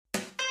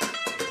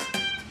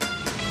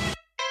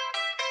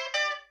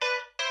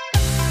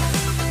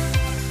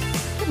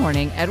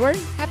morning, Edward.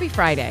 Happy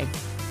Friday.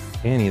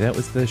 Annie, that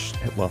was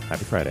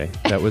happy Friday.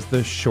 That was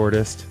the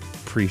shortest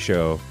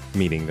pre-show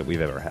meeting that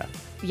we've ever had.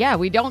 Yeah,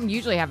 we don't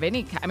usually have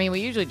any. We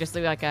usually just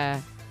do like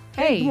a,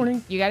 hey, good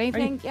morning. You got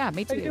anything? Yeah,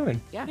 me too. How you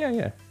doing? Yeah.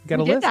 You got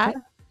We a did list? that.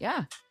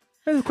 Yeah.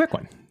 That was a quick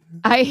one.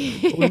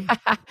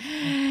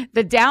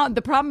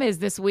 The problem is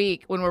this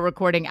week when we're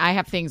recording, I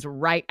have things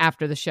right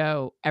after the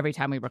show every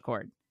time we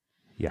record.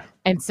 Yeah.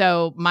 And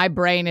so my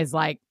brain is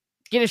like,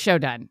 get a show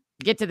done.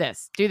 Get to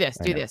this, do this,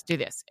 do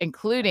this,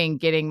 including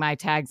getting my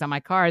tags on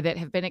my car that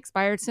have been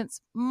expired since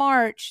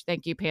March.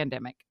 Thank you,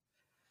 pandemic.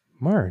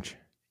 March?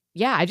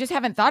 Yeah, I just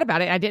haven't thought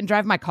about it. I didn't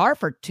drive my car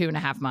for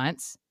 2.5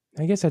 months.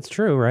 I guess that's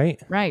true, right?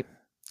 Right.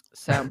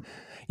 So.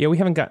 Yeah, we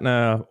haven't gotten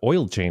a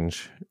oil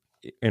change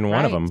in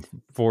one of them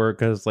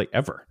because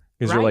ever.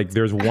 Because you're like,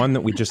 there's one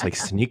that we just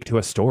sneak to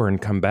a store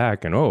and come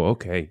back and,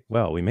 okay,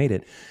 well, we made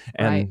it.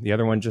 And the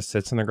other one just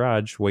sits in the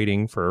garage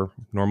waiting for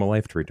normal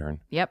life to return.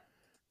 Yep.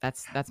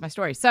 That's my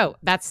story. So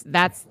that's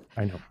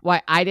I know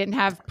why I didn't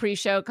have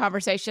pre-show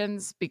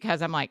conversations,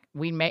 because I'm like,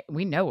 we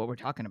know what we're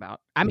talking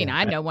about. I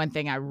know one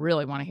thing I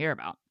really want to hear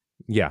about.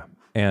 Yeah.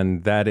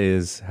 And that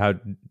is how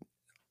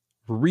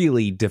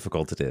really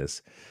difficult it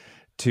is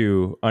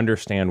to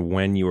understand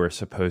when you are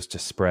supposed to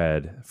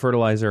spread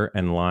fertilizer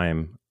and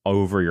lime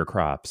over your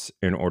crops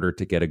in order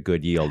to get a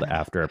good yield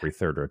after every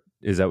third.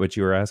 Is that what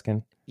you were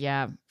asking?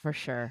 Yeah, for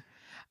sure.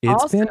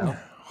 It's been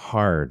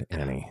hard,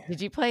 Annie.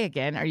 Did you play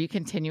again? Are you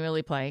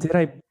continually playing? Did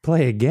I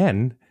play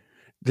again?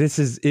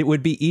 It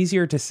would be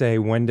easier to say,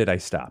 when did I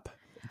stop?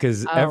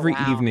 Because every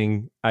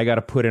evening I got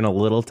to put in a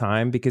little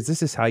time, because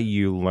this is how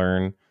you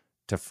learn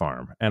to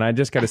farm. And I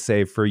just got to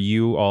say, for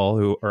you all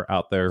who are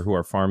out there who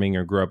are farming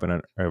or grew up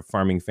in a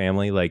farming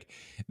family,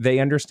 they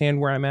understand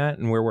where I'm at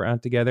and where we're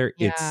at together.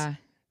 Yeah. It's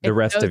the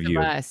rest of you.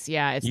 It's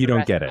you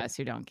don't get it. Us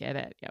who don't get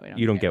it. Yeah,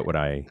 you don't get what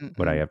I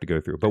have to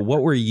go through. But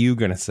what were you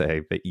going to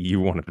say that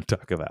you wanted to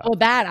talk about? Well,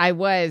 I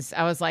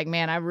was like,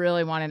 man, I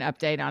really want an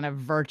update on a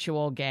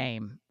virtual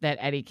game that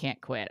Eddie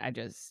can't quit.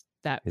 Is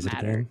mattered. It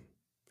a game,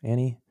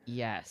 Annie?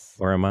 Yes.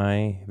 Or am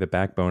I the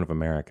backbone of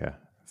America?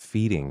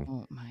 Feeding.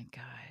 Oh my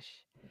gosh.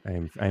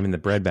 I'm in the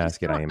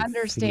breadbasket. I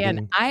understand.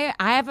 Feeding.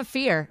 I have a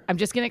fear. I'm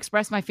just going to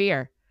express my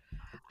fear.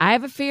 I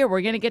have a fear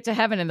we're going to get to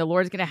heaven and the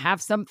Lord's going to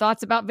have some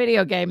thoughts about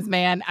video games,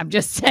 man. I'm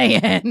just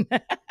saying.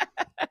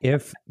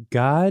 If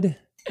God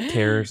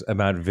cares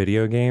about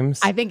video games,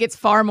 I think it's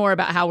far more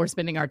about how we're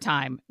spending our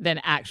time than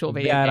actual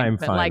video games. That I'm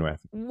fine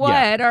with.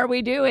 What are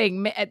we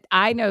doing?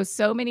 I know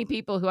so many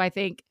people who I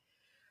think,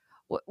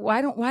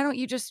 why don't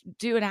you just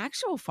do an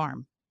actual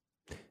farm?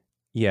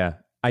 Yeah.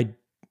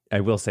 I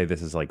will say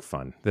this is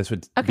fun. This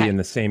would be in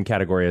the same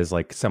category as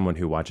someone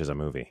who watches a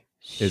movie.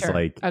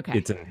 Sure.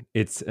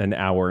 It's an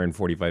hour and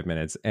 45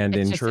 minutes, and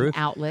it's in just truth,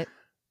 an outlet.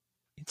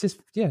 It's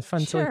just fun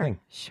silly thing.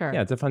 Sure.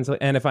 Yeah, it's a fun silly.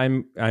 And if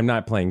I'm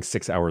not playing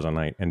 6 hours a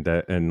night and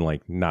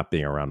not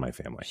being around my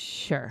family.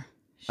 Sure.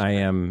 I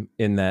am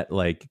in that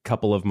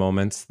couple of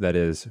moments that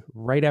is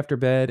right after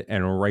bed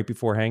and right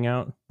before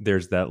hangout.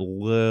 There's that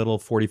little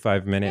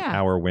 45-minute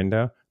hour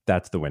window.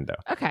 That's the window.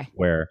 Okay.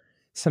 Where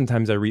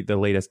sometimes I read the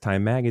latest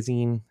Time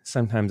magazine.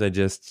 Sometimes I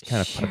just kind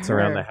of putz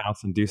around the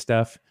house and do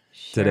stuff.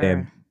 Sure. Today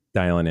I'm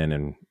dialing in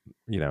and,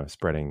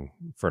 spreading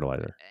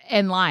fertilizer.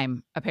 And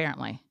lime,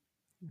 apparently.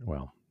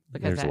 Well,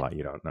 there's a lot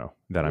you don't know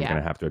that I'm going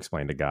to have to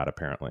explain to God,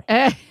 apparently.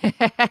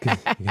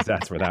 Because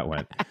that's where that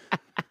went.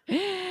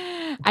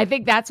 I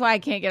think that's why I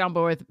can't get on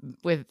board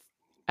with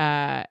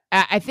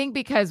I think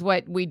because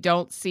what we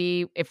don't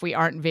see if we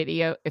aren't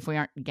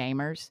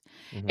gamers,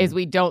 is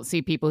we don't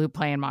see people who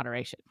play in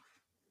moderation.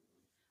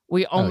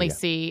 We only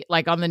see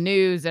on the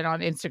news and on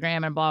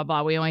Instagram and blah,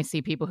 blah, we only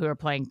see people who are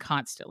playing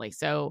constantly.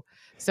 So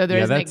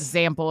there's an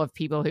example of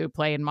people who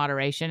play in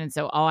moderation. And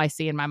so all I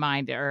see in my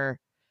mind are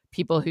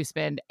people who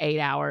spend 8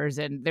 hours.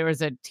 And there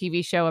was a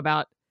TV show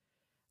about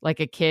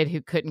a kid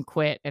who couldn't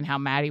quit and how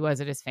mad he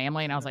was at his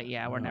family. And I was like,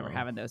 yeah, we're never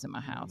having those in my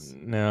house.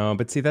 No,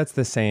 but see, that's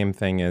the same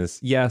thing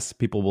as, yes,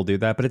 people will do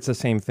that, but it's the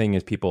same thing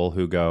as people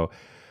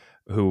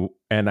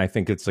and I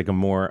think it's a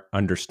more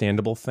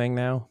understandable thing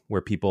now where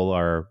people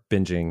are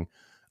binging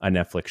a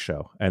Netflix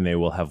show and they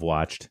will have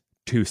watched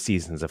 2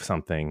 seasons of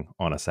something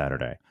on a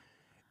Saturday.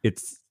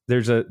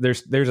 There's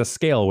a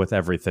scale with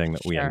everything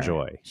that we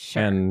enjoy.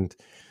 Sure. And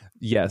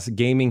yes,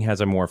 gaming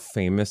has a more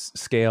famous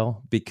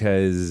scale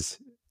because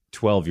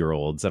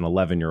 12-year-olds and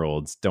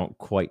 11-year-olds don't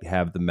quite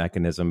have the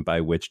mechanism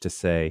by which to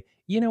say,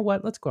 you know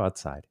what, let's go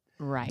outside.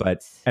 Right.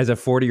 But as a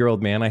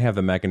 40-year-old man, I have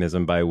the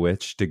mechanism by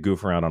which to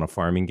goof around on a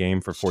farming game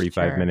for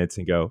 45 minutes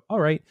and go, all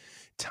right,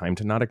 time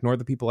to not ignore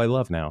the people I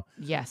love now.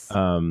 Yes.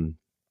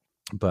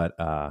 But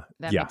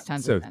that makes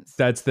tons of sense.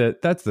 That's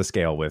the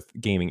scale with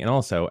gaming. And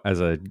also as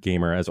a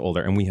gamer, as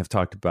older, and we have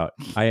talked about,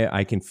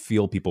 I can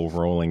feel people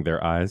rolling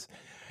their eyes.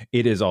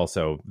 It is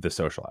also the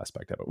social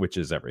aspect of it, which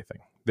is everything.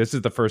 This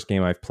is the first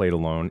game I've played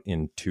alone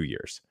in 2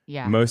 years.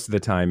 Yeah. Most of the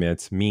time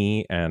it's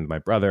me and my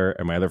brother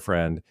and my other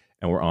friend,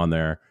 and we're on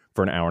there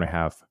for an hour and a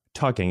half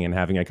talking and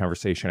having a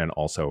conversation and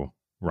also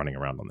running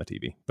around on the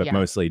TV, but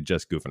mostly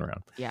just goofing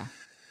around. Yeah.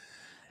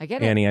 I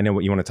get it. Annie, I know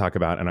what you want to talk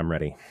about, and I'm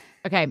ready.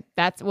 Okay,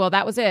 that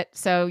was it.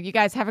 So you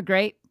guys have a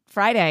great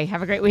Friday.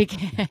 Have a great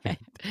weekend.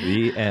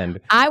 The end.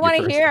 I want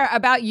to hear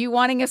about you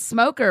wanting a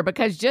smoker,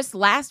 because just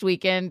last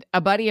weekend, a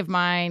buddy of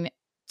mine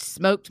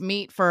smoked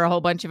meat for a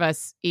whole bunch of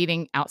us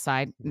eating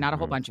outside. Not a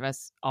whole bunch of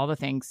us, all the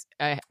things.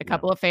 A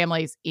couple of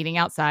families eating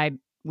outside.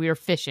 We were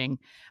fishing,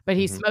 but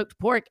he smoked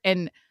pork,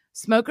 and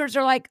smokers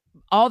are like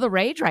all the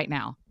rage right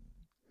now.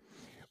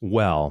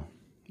 Well,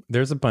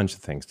 there's a bunch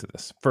of things to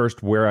this.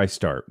 First, where I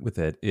start with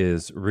it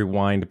is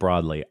rewind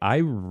broadly. I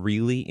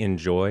really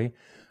enjoy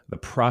the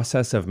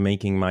process of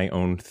making my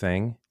own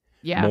thing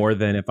more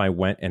than if I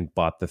went and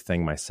bought the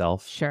thing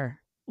myself. Sure.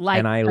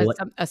 Like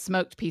a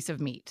smoked piece of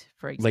meat,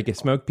 for example. Like a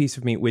smoked piece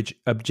of meat, which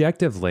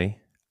objectively,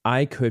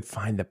 I could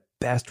find the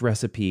best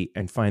recipe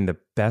and find the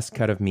best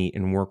cut of meat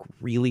and work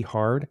really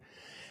hard.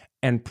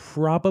 And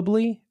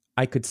probably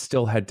I could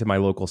still head to my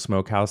local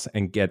smokehouse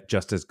and get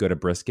just as good a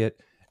brisket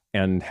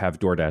and have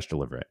DoorDash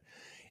deliver it.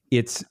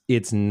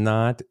 It's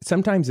not,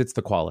 sometimes it's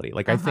the quality.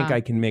 Like I think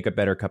I can make a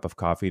better cup of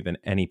coffee than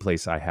any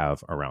place I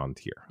have around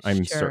here.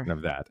 I'm certain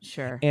of that.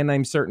 Sure. And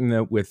I'm certain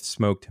that with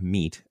smoked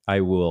meat, I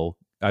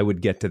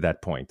would get to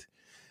that point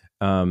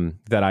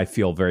that I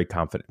feel very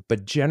confident.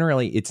 But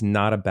generally, it's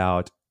not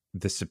about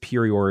the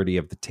superiority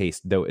of the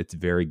taste, though it's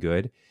very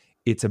good.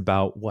 It's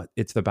about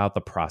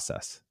the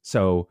process.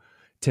 So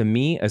to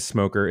me, a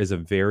smoker is a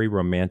very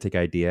romantic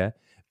idea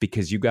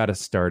because you got to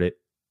start it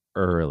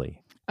early.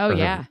 Oh,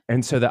 yeah.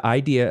 And so the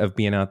idea of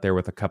being out there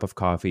with a cup of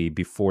coffee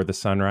before the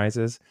sun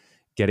rises,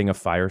 getting a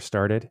fire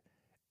started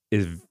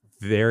is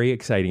very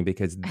exciting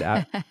because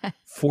that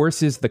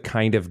forces the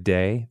kind of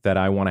day that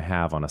I want to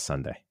have on a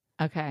Sunday.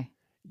 Okay.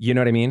 You know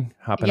what I mean?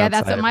 Hopping outside.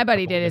 That's what my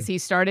buddy did is he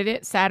started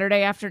it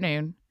Saturday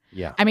afternoon.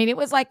 Yeah. I mean, it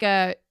was like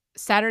a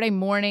Saturday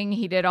morning.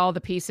 He did all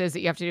the pieces that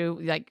you have to do,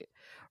 like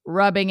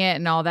rubbing it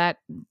and all that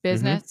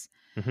business.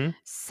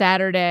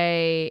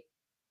 Saturday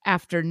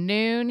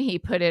afternoon, he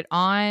put it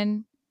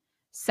on.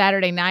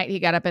 Saturday night, he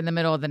got up in the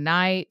middle of the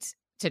night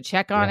to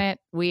check on it.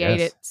 We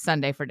ate it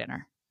Sunday for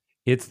dinner.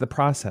 It's the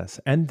process.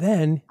 And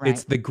then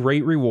it's the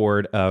great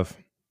reward of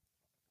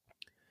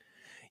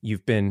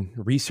you've been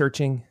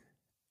researching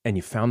and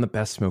you found the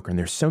best smoker. And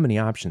there's so many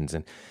options.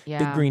 And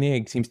Big Green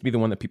Egg seems to be the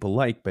one that people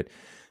like, but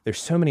there's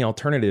so many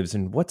alternatives.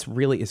 And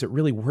is it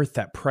really worth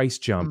that price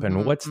jump?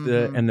 And what's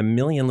and the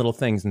million little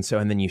things.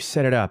 And then you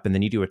set it up and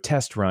then you do a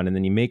test run and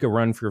then you make a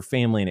run for your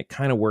family and it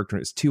kind of worked when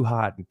it's too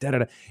hot.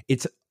 And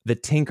It's the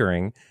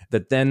tinkering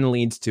that then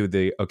leads to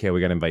we got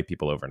to invite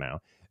people over now.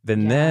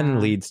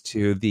 Then leads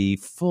to the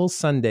full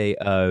Sunday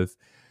of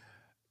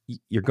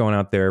you're going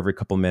out there every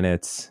couple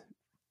minutes.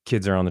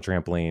 Kids are on the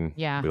trampoline.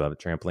 Yeah. We love the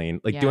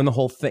trampoline. Like doing the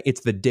whole thing.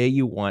 It's the day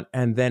you want.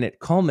 And then it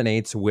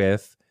culminates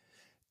with,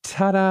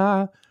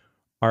 ta-da,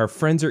 our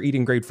friends are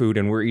eating great food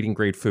and we're eating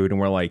great food.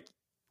 And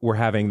we're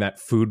having that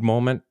food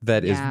moment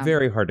that is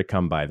very hard to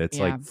come by. That's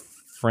like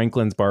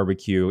Franklin's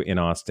Barbecue in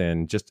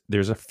Austin.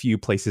 There's a few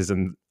places,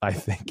 and I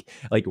think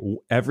like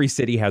every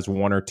city has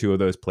one or two of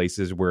those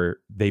places where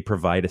they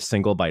provide a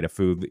single bite of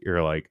food that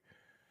you're like,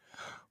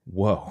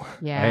 whoa,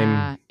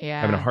 I'm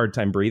having a hard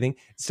time breathing.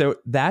 So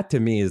that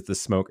to me is the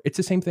smoke. It's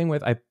the same thing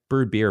with, I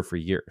brewed beer for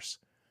years.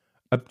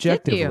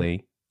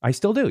 Objectively, I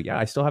still do. Yeah,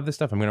 I still have this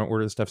stuff. I'm going to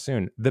order this stuff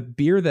soon. The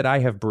beer that I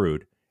have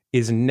brewed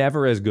is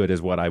never as good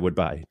as what I would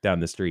buy down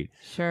the street.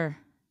 Sure.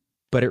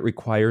 But it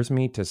requires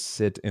me to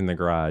sit in the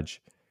garage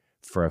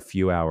for a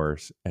few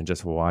hours and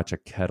just watch a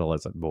kettle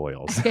as it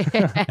boils.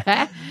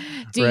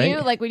 Do you,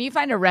 like when you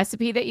find a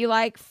recipe that you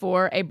like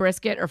for a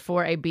brisket or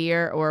for a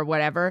beer or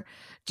whatever,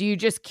 do you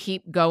just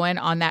keep going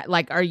on that?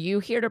 Like, are you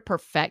here to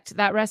perfect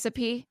that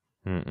recipe?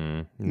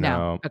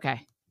 No.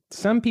 Okay.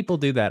 Some people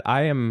do that.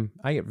 I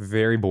get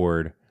very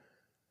bored.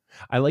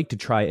 I like to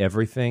try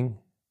everything.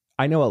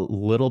 I know a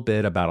little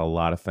bit about a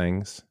lot of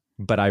things,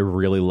 but I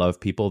really love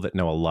people that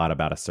know a lot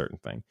about a certain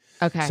thing.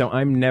 Okay. So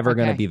I'm never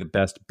going to be the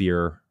best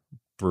beer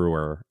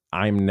brewer.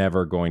 I'm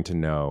never going to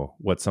know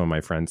what some of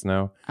my friends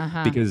know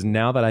because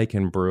now that I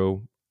can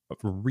brew a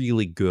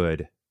really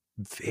good,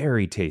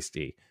 very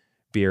tasty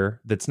beer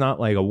that's not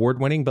like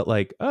award winning, but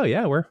like, oh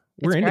yeah, we're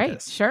into great.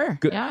 this. Sure.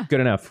 Good, good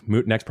enough.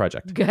 Next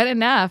project. Good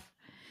enough.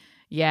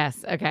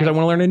 Yes. Okay. Because I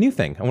want to learn a new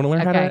thing. I want to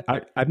learn how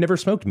to. I've never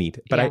smoked meat,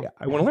 but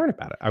I want to learn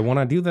about it. I want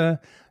to do the.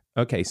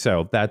 Okay,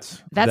 so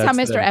that's how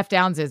Mr. F.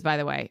 Downs is, by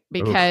the way,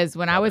 because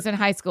when I was in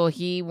high school,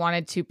 he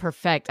wanted to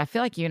perfect. I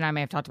feel like you and I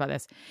may have talked about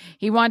this.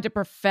 He wanted to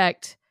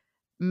perfect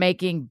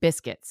making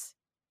biscuits.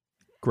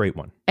 Great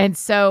one. And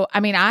so,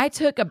 I mean, I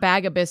took a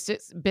bag of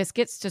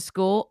biscuits to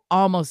school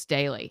almost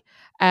daily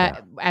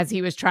as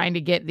he was trying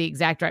to get the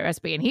exact right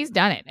recipe, and he's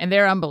done it, and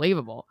they're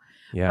unbelievable.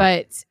 Yeah.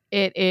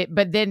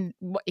 But then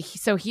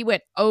he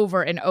went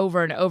over and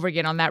over and over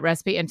again on that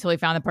recipe until he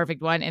found the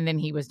perfect one, and then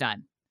he was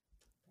done.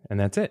 And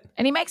that's it.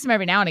 And he makes them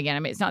every now and again. I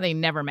mean, it's not that he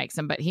never makes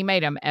them, but he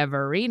made them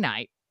every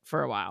night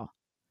for a while.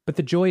 But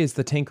the joy is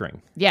the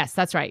tinkering. Yes,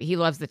 that's right. He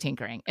loves the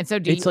tinkering. And so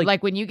do you,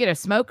 like when you get a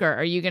smoker,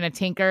 are you going to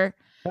tinker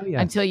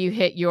until you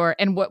hit your,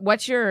 and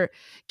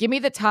give me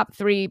the top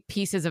 3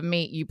 pieces of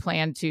meat you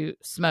plan to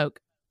smoke.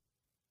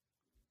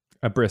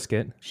 a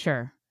brisket,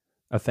 Sure.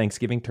 a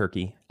Thanksgiving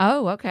turkey,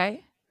 Oh,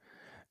 okay.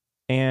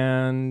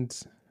 and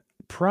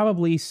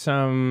probably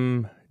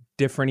some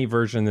different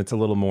version that's a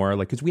little more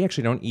like, because we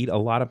actually don't eat a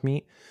lot of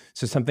meat.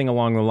 So something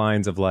along the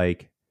lines of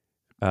like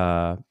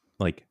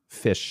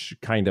fish,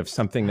 kind of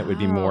something that would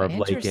be more Oh, of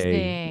like we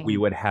interesting.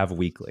 would have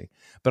weekly.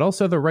 But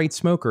also the right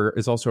smoker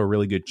is also a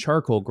really good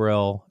charcoal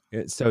grill.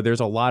 So there's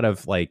a lot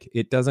of like,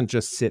 it doesn't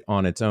just sit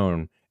on its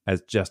own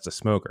as just a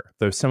smoker,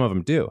 though some of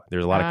them do.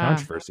 There's a lot of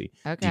controversy.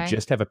 Do you Okay.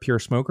 just have a pure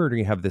smoker, or do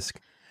you have this?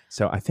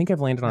 So I think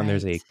I've landed on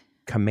there's a Right.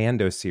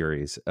 Commando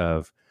series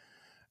of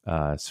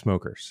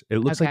smokers. It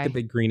looks like the Okay.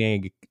 big green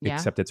egg, Yeah.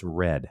 except it's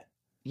red.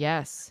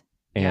 Yes.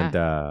 And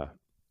Yeah.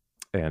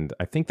 and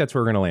I think that's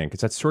where we're going to land,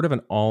 because that's sort of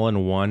an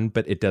all-in-one,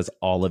 but it does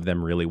all of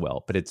them really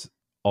well. But it's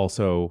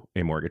also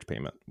a mortgage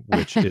payment,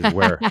 which is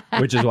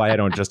why I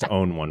don't just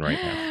own one right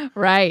now.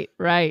 Right.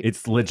 Right.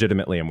 It's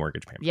legitimately a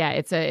mortgage payment. Yeah.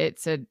 It's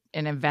an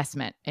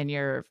investment in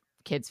your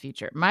kid's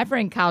future. My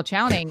friend Kyle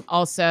Chowning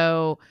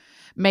also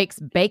makes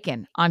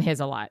bacon on his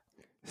a lot.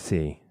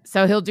 See,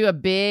 So he'll do a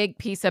big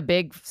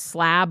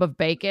slab of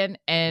bacon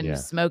and Yeah.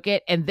 smoke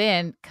it and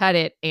then cut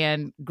it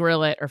and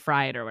grill it or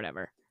fry it or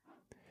whatever.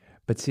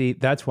 but see,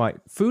 that's why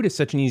food is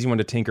such an easy one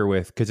to tinker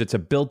with, because it's a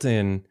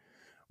built-in,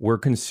 we're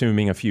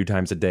consuming a few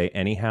times a day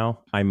anyhow.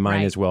 I might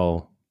Right. as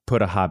well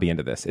put a hobby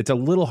into this. It's a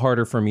little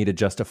harder for me to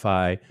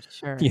justify,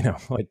 Sure.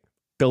 like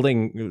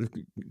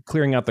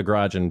clearing out the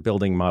garage and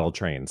building model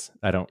trains.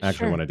 I don't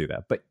actually Sure. want to do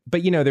that. But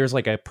there's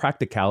like a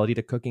practicality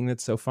to cooking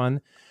that's so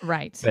fun.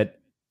 Right.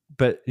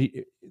 But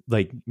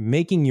like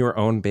making your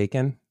own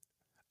bacon,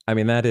 I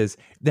mean, that That's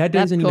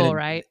doesn't cool, even,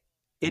 right?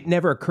 it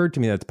never occurred to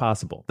me that's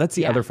possible. That's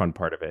the Yeah. other fun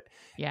part of it,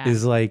 Yeah.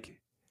 is like,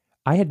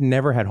 I had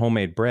never had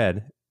homemade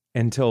bread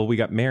until we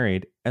got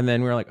married. And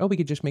then we were like, oh, we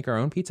could just make our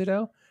own pizza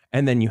dough.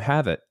 And then you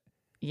have it.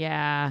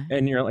 Yeah.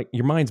 And you're like,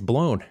 your mind's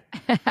blown.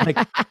 Like,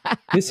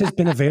 this has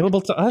been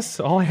available to us.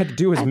 All I had to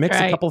do was That's mix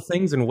right. a couple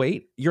things and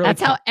wait. You're That's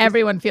like, how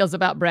everyone feels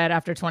about bread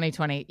after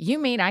 2020. You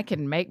mean I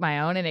can make my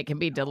own and it can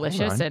be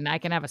delicious on. and I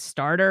can have a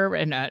starter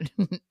and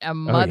a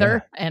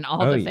mother and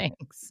all Oh, the yeah.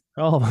 things?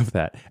 all of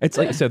that. It's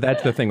like, so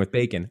that's the thing with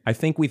bacon. I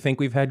think we've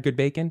had good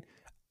bacon.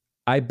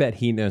 I bet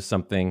he knows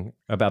something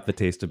about the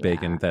taste of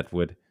bacon that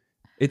would,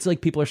 it's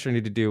like people are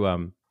starting to do,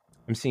 I'm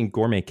seeing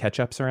gourmet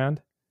ketchups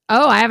around.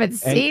 Oh, I haven't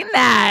seen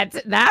that.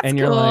 That's and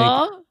you're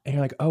cool.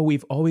 like, oh,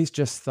 we've always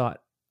just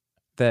thought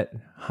that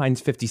Heinz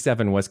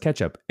 57 was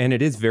ketchup, and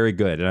it is very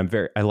good,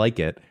 and I like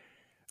it.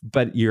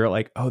 But you're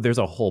like, oh, there's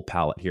a whole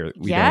palette here.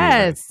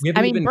 Yes. We I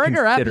haven't mean, even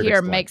Burger Up considered here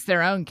exploring. makes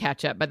their own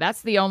ketchup, but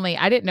that's the only,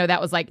 I didn't know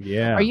that was like,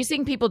 Yeah. Are you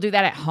seeing people do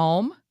that at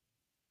home?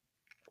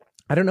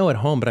 I don't know at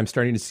home, but I'm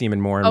starting to see them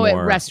in more and Oh, at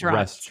more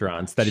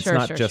restaurants. that it's Sure,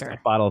 not sure, just sure. a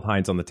bottle of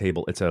Heinz on the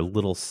table. It's a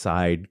little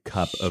side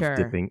cup Sure. of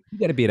dipping. You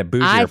got to be at a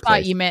bougier I place.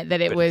 thought you meant that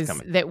it but was it's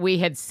coming. that we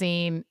had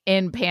seen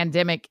in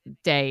pandemic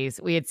days,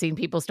 we had seen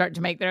people start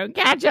to make their own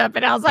ketchup.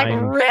 And I was like,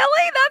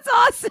 really?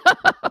 That's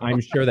awesome. I'm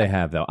sure they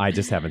have, though. I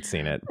just haven't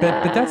seen it.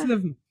 But that's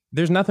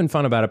there's nothing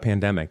fun about a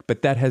pandemic.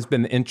 But that has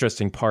been the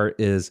interesting part,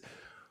 is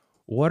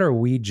what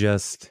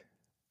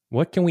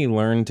can we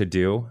learn to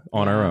do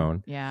on our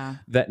own Yeah.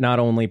 that not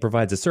only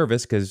provides a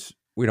service, because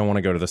we don't want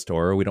to go to the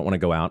store, we don't want to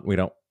go out,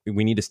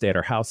 we need to stay at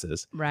our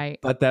houses. Right.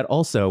 But that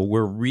also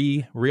we're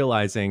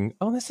realizing,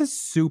 oh, this is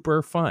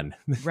super fun.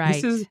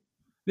 Right.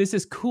 This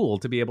is cool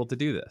to be able to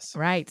do this.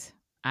 Right.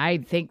 I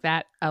think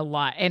that a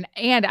lot. And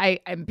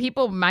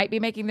people might be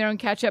making their own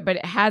ketchup, but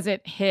it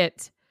hasn't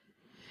hit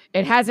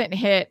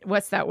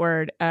what's that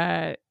word?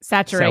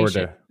 Saturation.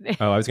 Sourdough.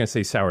 Oh, I was going to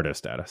say sourdough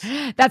status.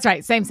 That's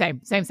right. Same.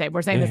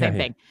 We're saying the same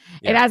thing.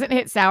 Yeah. It hasn't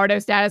hit sourdough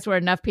status where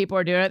enough people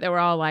are doing it that we're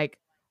all like,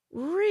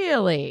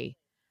 really?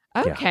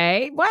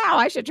 Okay. Wow,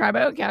 I should try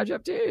my own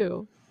ketchup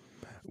too.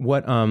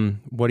 What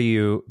do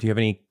you have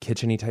any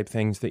kitchen-y type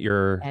things that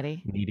you're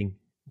Eddie? needing?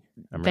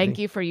 Thank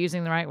you for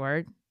using the right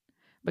word,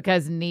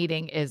 because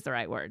needing is the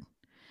right word.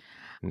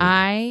 Needing.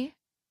 I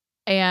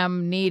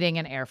am needing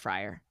an air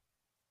fryer.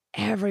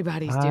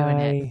 Everybody's doing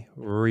it. I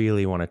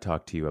really want to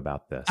talk to you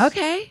about this.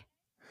 Okay.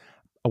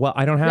 Well,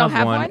 I don't You have, don't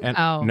have one. one? And,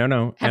 Oh.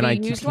 No. Have and you I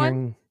keep used one?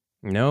 hearing,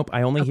 nope.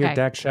 I only hear Okay.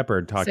 Dax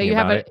Shepard talking So you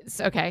about have it.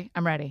 okay,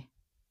 I'm ready.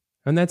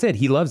 And that's it.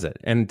 He loves it.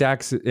 And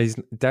Dax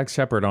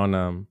Shepard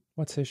on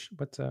what's his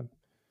show?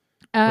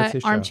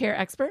 Armchair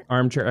expert?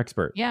 Armchair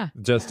Expert. Yeah.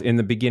 Just in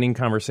the beginning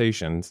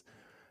conversations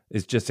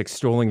is just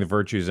extolling the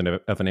virtues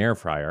of an air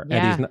fryer.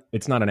 Yeah. And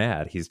it's not an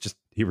ad. He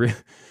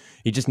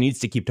just needs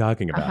to keep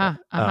talking about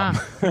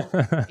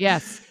it.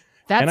 Yes.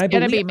 That's and I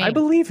going to be me. I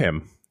believe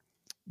him.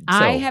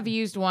 I So- have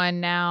used one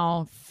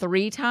now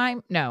 3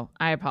 times. No,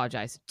 I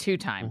apologize. 2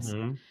 times.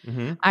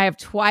 Mhm. I have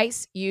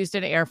twice used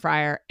an air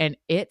fryer and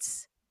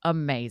it's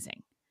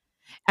amazing.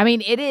 I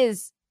mean,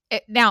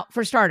 now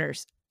for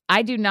starters,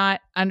 I do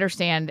not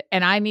understand,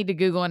 and I need to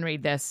Google and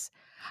read this.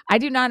 I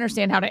do not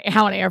understand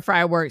how an air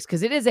fryer works,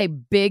 because it is a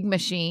big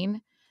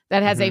machine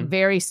that has a Mhm.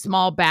 very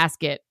small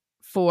basket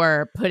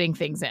for putting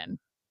things in.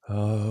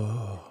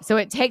 Oh. So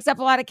it takes up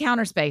a lot of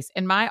counter space.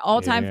 And my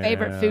all-time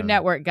favorite Food Yeah.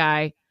 Network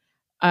guy,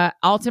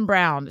 Alton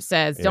Brown,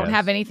 says, don't Yes.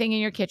 have anything in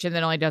your kitchen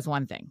that only does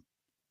one thing.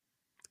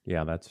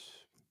 Yeah, that's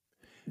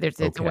It's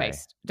a okay.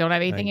 waste. Don't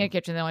have anything in your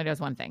kitchen that only does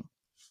one thing.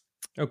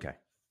 Okay.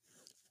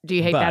 Do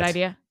you hate that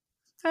idea?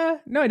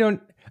 No, I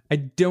don't. I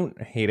don't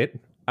hate it.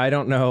 I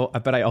don't know,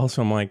 but I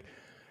also am like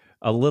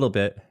a little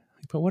bit.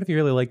 But what if you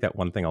really like that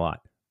one thing a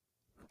lot?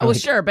 Oh, well,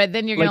 sure, but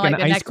then you're gonna like an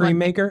the ice next cream one.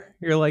 maker.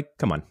 You're like,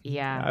 come on.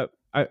 Yeah.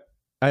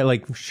 I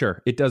like,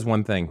 sure, it does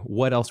one thing.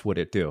 What else would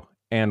it do?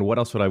 And what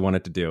else would I want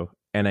it to do?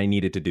 And I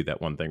need it to do that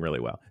one thing really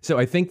well. So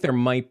I think there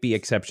might be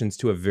exceptions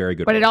to a very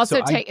good But rule. it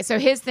also takes, so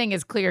his thing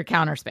is clear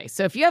counter space.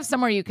 So if you have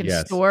somewhere you can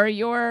store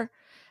your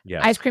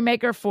ice cream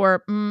maker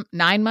for 9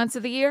 months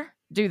of the year,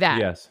 do that.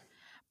 Yes.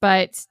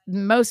 But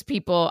most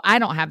people, I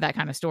don't have that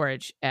kind of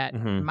storage at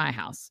my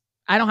house.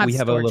 I don't have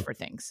storage for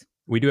things.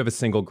 We do have a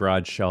single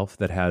garage shelf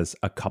that has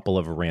a couple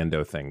of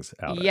rando things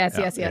out. Yes.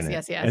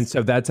 And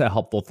so that's a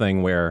helpful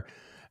thing where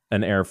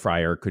an air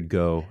fryer could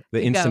go.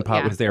 The Instant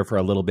Pot was there for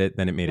a little bit,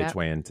 then it made its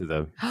way into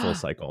the full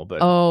cycle.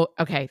 But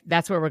okay,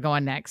 that's where we're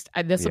going next.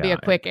 This will be a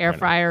quick air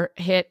fryer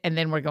hit, and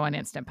then we're going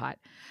Instant Pot.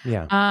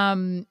 Yeah.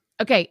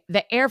 Okay,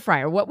 the air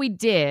fryer. What we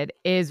did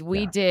is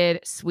we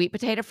did sweet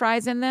potato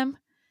fries in them,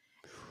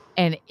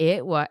 and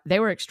they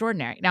were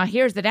extraordinary. Now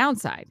here's the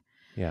downside.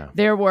 Yeah.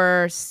 There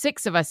were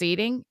 6 of us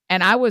eating,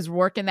 and I was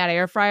working that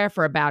air fryer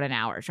for about an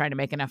hour trying to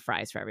make enough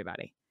fries for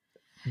everybody.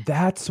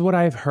 That's what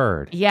I've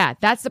heard. Yeah,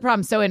 that's the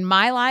problem. So in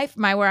my life,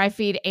 where I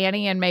feed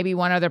Annie and maybe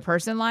one other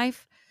person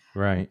life,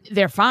 right,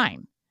 they're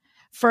fine.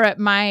 For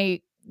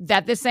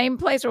the same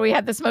place where we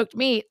had the smoked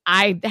meat,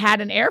 I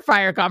had an air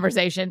fryer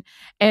conversation,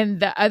 and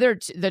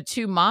the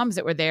 2 moms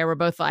that were there were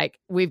both like,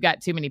 "We've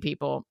got too many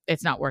people.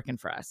 It's not working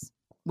for us.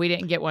 We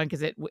didn't get one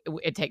because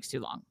it takes too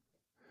long."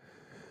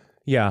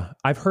 Yeah,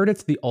 I've heard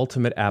it's the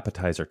ultimate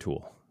appetizer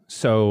tool.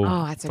 So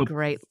that's a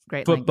great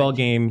football language.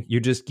 game.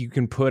 You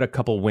can put a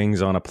couple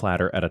wings on a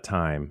platter at a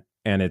time,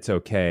 and it's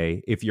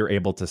okay if you're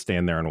able to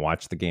stand there and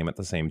watch the game at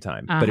the same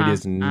time. But it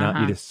is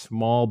not. It is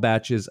small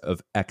batches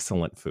of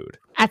excellent food.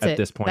 That's at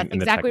this point That's in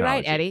the exactly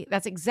technology. right, Eddie.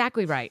 That's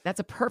exactly right. That's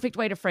a perfect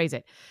way to phrase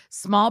it.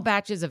 Small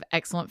batches of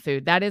excellent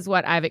food. That is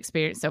what I've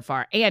experienced so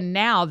far. And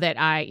now that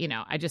I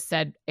just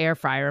said air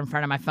fryer in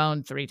front of my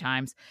phone 3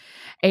 times,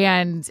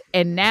 and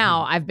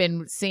now I've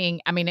been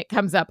seeing. I mean, it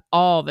comes up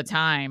all the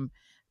time.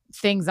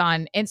 Things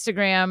on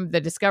Instagram,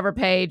 the Discover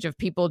page of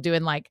people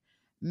doing like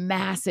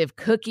massive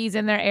cookies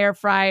in their air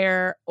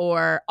fryer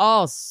or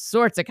all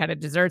sorts of kind of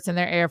desserts in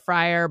their air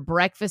fryer,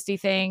 breakfasty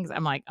things.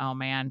 I'm like, oh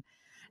man.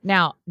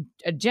 Now,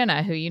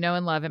 Jenna, who you know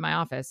and love in my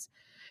office,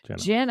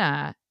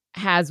 Jenna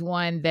has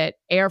one that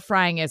air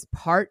frying is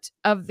part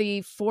of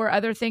the 4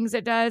 other things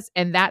it does.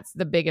 And that's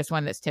the biggest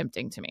one that's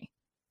tempting to me.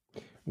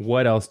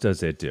 What else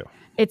does it do?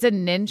 It's a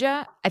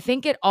Ninja. I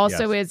think it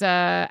also is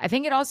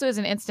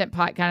an Instant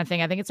Pot kind of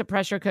thing. I think it's a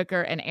pressure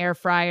cooker, an air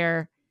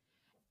fryer,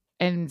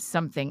 and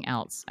something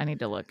else. I need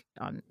to look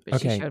on,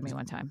 but she showed me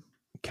one time.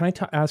 Can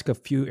I ask a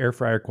few air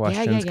fryer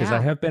questions? Because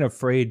I have been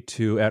afraid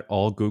to at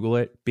all Google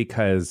it,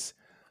 because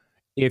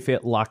if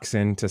it locks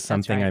into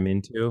something I'm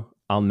into,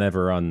 I'll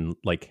never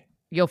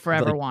you'll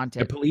forever want it.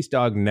 The police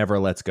dog never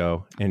lets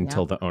go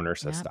until the owner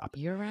says stop.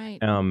 You're right.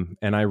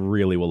 And I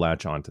really will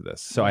latch on to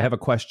this. So I have a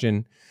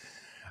question.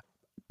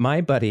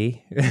 My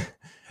buddy,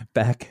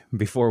 back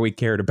before we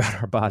cared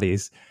about our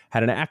bodies,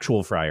 had an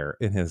actual fryer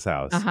in his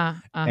house.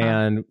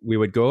 And we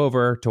would go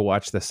over to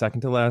watch the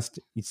second to last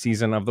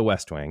season of The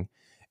West Wing,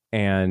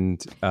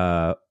 and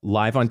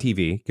live on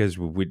TV, because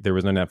there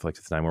was no Netflix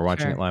at the time. We're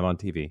watching it live on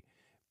TV.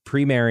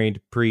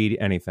 Pre-married,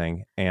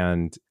 anything.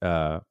 And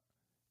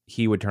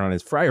he would turn on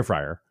his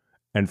fryer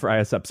and fry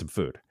us up some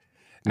food.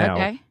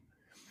 Now,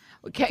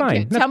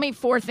 tell me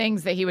 4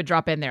 things that he would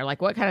drop in there.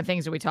 Like, what kind of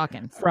things are we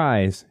talking?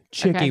 Fries,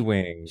 chicky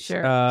wings,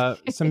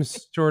 some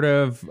sort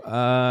of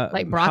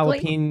like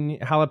broccoli,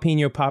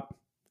 jalapeno pop.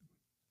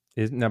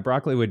 Now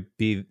broccoli would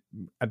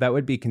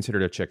be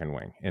considered a chicken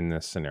wing in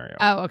this scenario.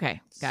 Oh,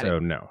 okay, got it. So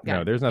no,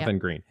 there's nothing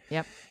green.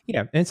 Yep.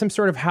 Yeah, and some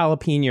sort of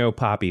jalapeno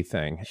poppy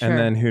thing, and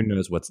then who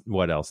knows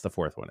what else the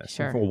 4th one is?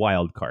 A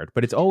wild card,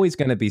 but it's always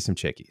going to be some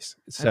chickies.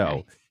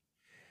 So.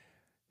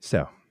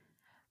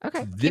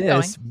 Okay.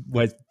 This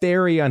was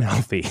very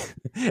unhealthy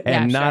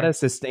and not a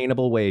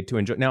sustainable way to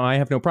enjoy. Now, I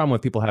have no problem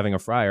with people having a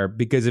fryer,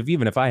 because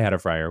even if I had a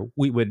fryer,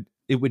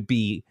 it would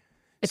be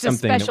it's a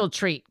special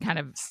treat, kind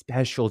of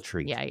special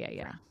treat.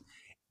 Yeah.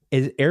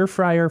 Is air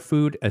fryer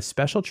food a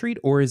special treat,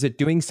 or is it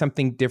doing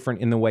something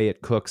different in the way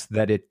it cooks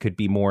that it could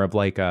be more of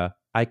like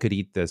I could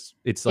eat this?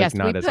 It's like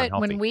not as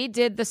unhealthy. When we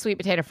did the sweet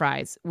potato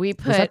fries, Is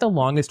that the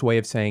longest way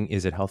of saying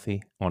is it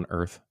healthy on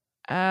Earth?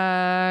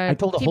 I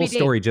told a whole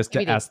story just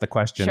to ask the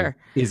question,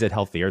 is it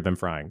healthier than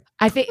frying?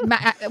 I think,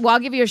 I'll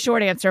give you a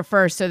short answer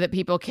first so that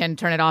people can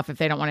turn it off if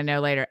they don't want to know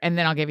later. And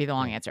then I'll give you the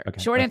long answer.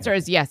 Short answer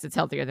is yes, it's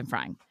healthier than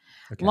frying.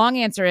 Long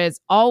answer is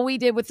all we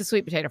did with the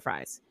sweet potato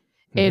fries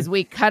is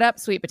we cut up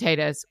sweet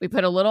potatoes. We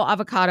put a little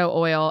avocado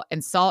oil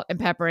and salt and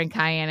pepper and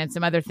cayenne and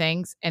some other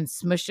things and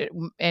smushed it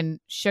and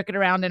shook it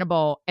around in a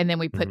bowl. And then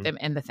we put them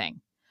in the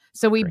thing.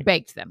 So we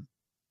baked them.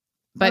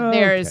 But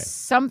there's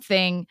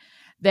something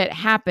that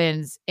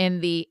happens in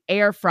the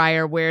air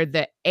fryer where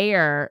the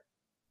air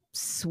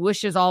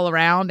swooshes all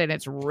around and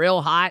it's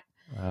real hot.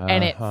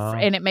 Uh-huh.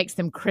 and it makes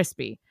them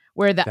crispy.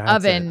 Where the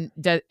That's oven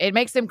does, it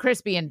makes them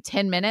crispy in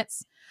 10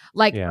 minutes.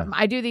 Like Yeah.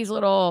 I do these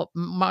little.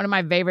 One of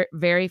my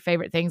very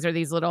favorite things are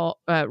these little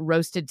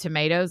roasted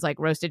tomatoes, like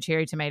roasted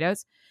cherry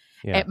tomatoes.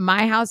 Yeah. At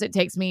my house, it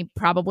takes me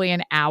probably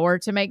an hour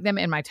to make them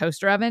in my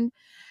toaster oven.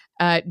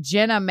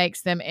 Jenna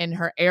makes them in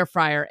her air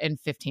fryer in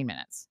 15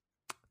 minutes.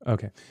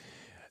 Okay.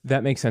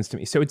 That makes sense to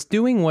me. So it's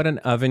doing what an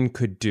oven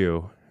could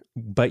do,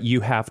 but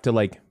you have to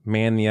like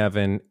man the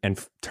oven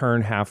and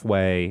turn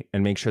halfway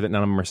and make sure that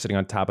none of them are sitting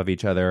on top of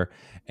each other.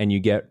 And you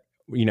get,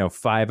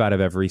 5 out of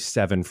every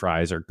 7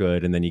 fries are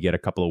good. And then you get a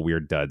couple of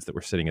weird duds that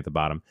were sitting at the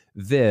bottom.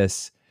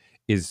 This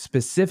is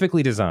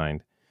specifically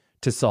designed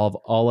to solve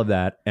all of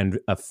that and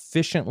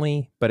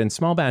efficiently, but in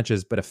small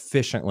batches, but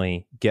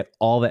efficiently get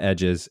all the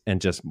edges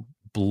and just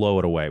blow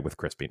it away with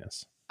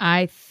crispiness.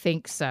 I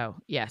think so.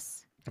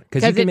 Yes.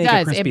 Because it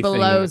does. It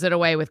blows it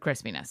away with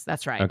crispiness.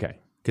 That's right. Okay.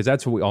 Because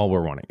that's what all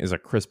we're wanting is a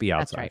crispy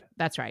outside.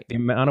 That's right. The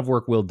amount of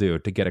work we'll do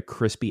to get a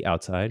crispy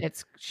outside.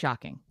 It's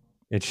shocking.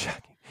 It's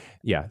shocking.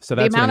 Yeah. So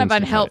that's the amount of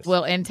unhealth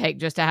we'll intake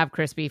just to have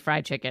crispy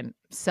fried chicken,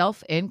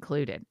 self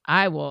included.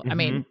 I will. I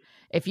mean,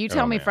 if you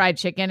tell me fried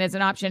chicken is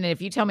an option, and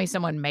if you tell me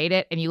someone made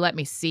it and you let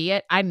me see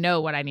it, I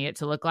know what I need it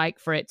to look like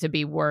for it to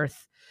be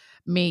worth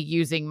me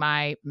using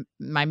my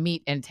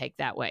meat intake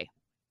that way.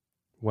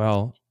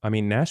 Well, I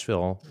mean,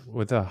 Nashville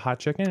with a hot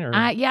chicken, or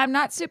I'm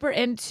not super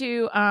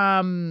into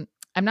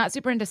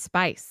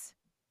spice.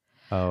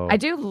 Oh, I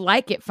do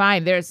like it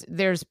fine.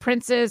 There's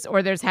Prince's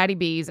or there's Hattie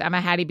B's. I'm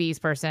a Hattie B's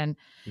person.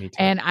 Me too.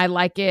 And I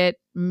like it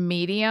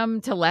medium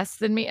to less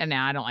than me. And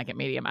now I don't like it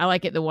medium. I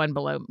like it the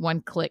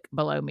one click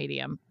below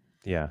medium.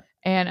 Yeah.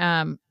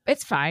 And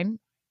it's fine.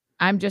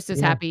 I'm just as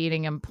happy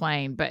eating them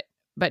plain. But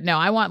no,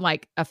 I want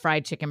like a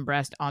fried chicken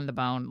breast on the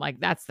bone. Like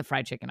that's the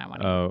fried chicken I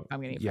want to eat.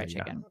 I'm going to eat fried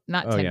chicken.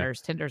 Not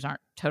tenders. Yeah. Tenders aren't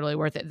totally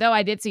worth it. Though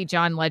I did see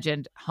John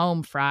Legend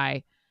home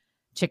fry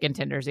chicken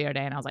tenders the other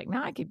day, and I was like,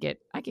 no, I could get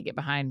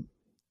behind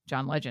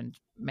John Legend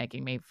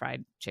making me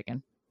fried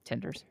chicken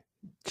tenders.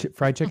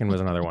 Fried chicken was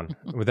another one.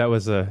 That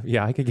was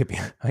I could get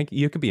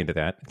you could be into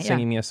that.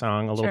 Singing me a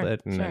song a little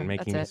bit and then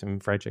making me some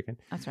fried chicken.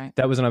 That's right.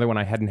 That was another one.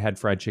 I hadn't had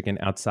fried chicken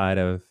outside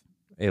of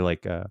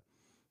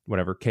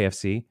whatever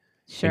KFC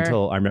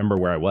until I remember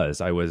where I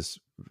was. I was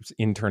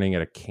interning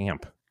at a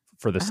camp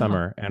for the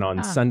summer, and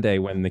on Sunday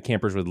when the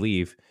campers would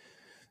leave,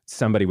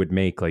 somebody would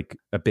make like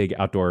a big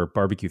outdoor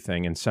barbecue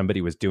thing, and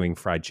somebody was doing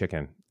fried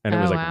chicken, and it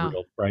was like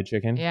real fried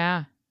chicken.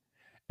 Yeah.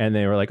 And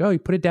they were like, "Oh, you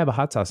put a dab of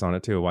hot sauce on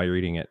it too while you're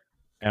eating it."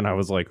 And I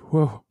was like,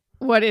 "Whoa,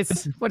 what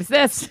is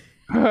this?"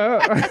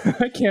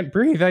 I can't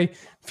breathe. I'm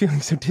feeling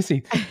so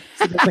dizzy. It's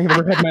the best thing I've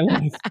ever had in my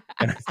life.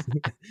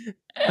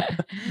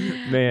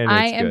 Man,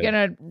 I am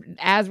gonna,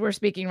 as we're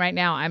speaking right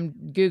now, I'm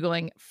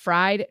Googling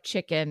fried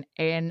chicken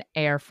in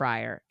air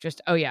fryer.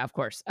 Of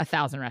course,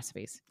 1,000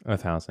 recipes.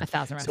 1,000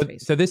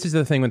 recipes. So this is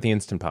the thing with the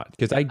Instant Pot,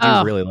 because I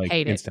do really like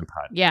Instant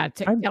Pot. Yeah,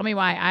 tell me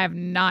why. I have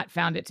not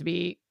found it to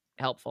be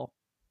helpful.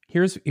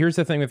 Here's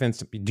the thing with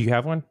Instant. Do you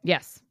have one?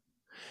 Yes.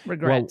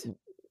 Regret.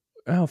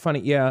 Well, funny.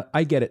 Yeah,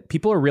 I get it.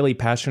 People are really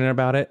passionate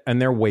about it, and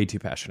they're way too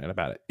passionate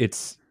about it.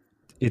 It's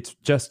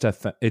just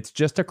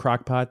a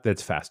crock pot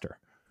that's faster.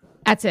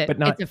 That's it. But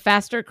it's a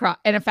faster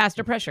and a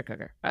faster pressure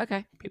cooker.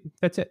 Okay.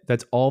 That's it.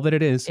 That's all that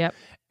it is. Yep.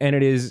 And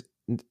it is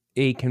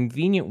a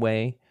convenient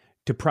way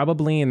to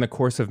probably, in the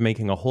course of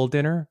making a whole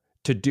dinner,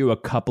 to do a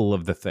couple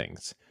of the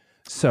things.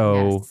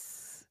 So,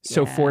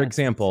 for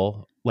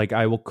example, like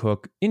I will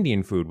cook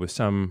Indian food with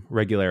some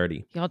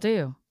regularity. Y'all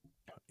do.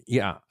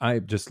 Yeah, I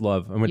just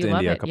love. I went to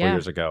India a couple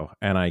years ago,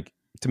 and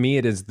to me,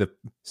 it is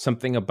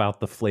something about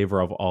the flavor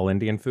of all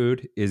Indian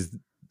food is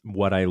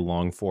what I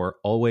long for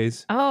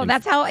always. Oh,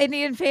 that's how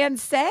Indian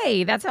fans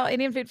say. That's how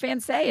Indian food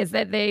fans say is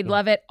that they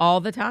love it all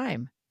the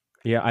time.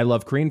 Yeah, I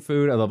love Korean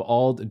food. I love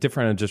all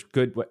different and just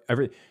good.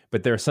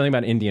 But there's something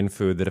about Indian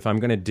food that if I'm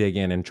going to dig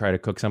in and try to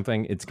cook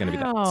something, it's going to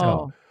be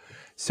that.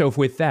 So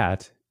with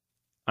that,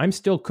 I'm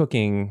still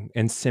cooking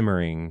and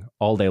simmering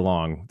all day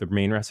long, the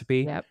main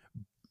recipe. Yep.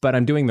 But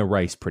I'm doing the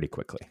rice pretty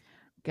quickly.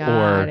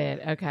 Got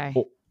it. Okay.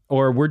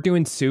 Or we're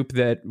doing soup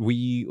that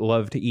we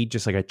love to eat,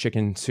 just like a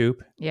chicken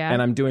soup. Yeah.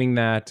 And I'm doing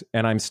that,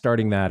 and I'm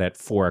starting that at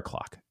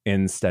 4:00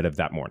 instead of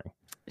that morning.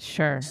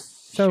 Sure.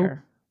 So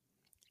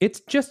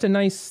it's just a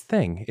nice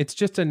thing. It's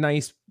just a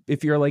nice,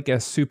 if you're like a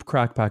soup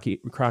crock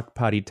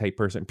potty type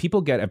person, people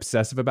get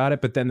obsessive about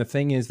it. But then the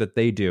thing is that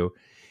they do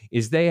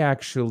is they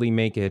actually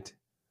make it,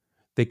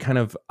 they kind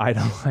of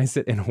idolize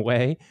it in a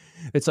way.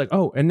 It's like,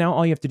 oh, and now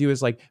all you have to do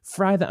is like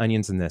fry the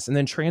onions in this and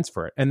then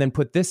transfer it and then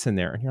put this in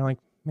there. And you're like,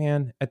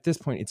 man, at this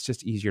point, it's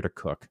just easier to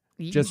cook.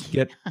 Just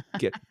get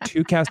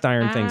 2 cast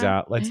iron things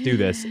out. Let's do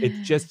this.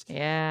 It's just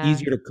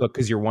easier to cook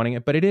because you're wanting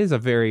it. But it is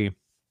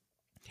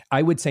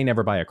I would say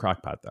never buy a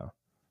crock pot though.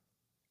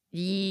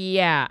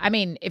 Yeah. I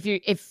mean, if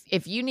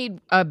you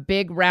need a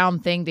big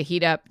round thing to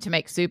heat up to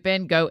make soup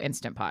in, go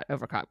Instant Pot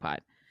over crock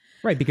pot.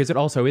 Right, because it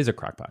also is a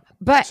crock pot.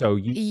 But so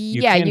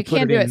you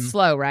can do it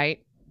slow,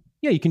 right?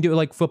 Yeah, you can do it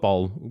like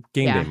football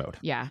game day mode.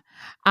 Yeah.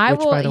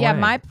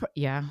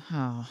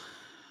 Oh.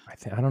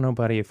 I don't know,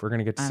 buddy, if we're going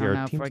to get to I see don't our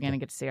know if teams we're going to play.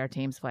 get to see our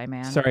teams play,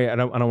 man. Sorry, I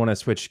don't want to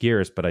switch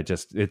gears, but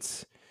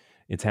it's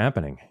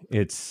happening.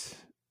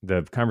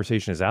 The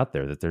conversation is out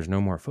there that there's no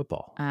more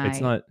football.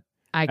 It's not,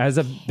 as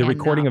of the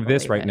recording of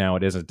this right now,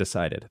 it isn't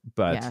decided.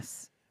 But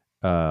yes.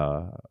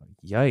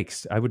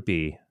 Yikes!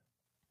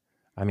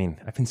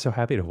 I've been so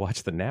happy to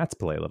watch the Nats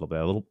play a little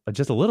bit,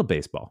 just a little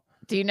baseball.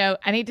 Do you know?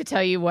 I need to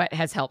tell you what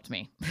has helped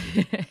me.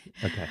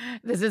 Okay.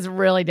 This is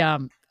really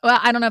dumb. Well,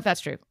 I don't know if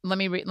that's true. Let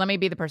me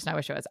be the person I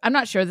wish I was. I'm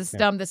not sure this is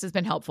dumb. This has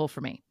been helpful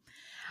for me.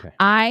 Okay.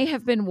 I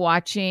have been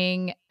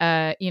watching,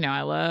 I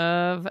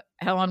love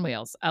Hell on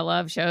Wheels. I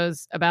love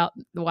shows about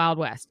the Wild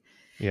West.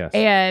 Yes.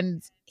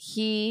 And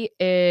he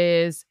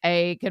is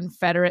a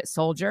Confederate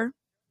soldier.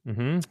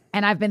 Mm-hmm.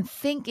 And I've been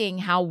thinking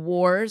how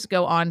wars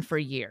go on for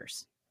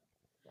years.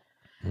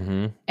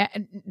 Mm-hmm.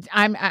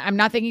 I'm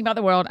not thinking about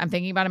the world. I'm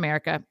thinking about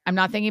America. I'm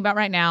not thinking about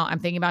right now. I'm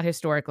thinking about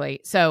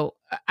historically. So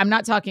I'm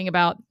not talking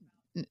about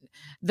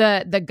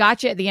the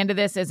gotcha at the end of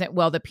this isn't,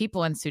 well, the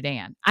people in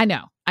Sudan. I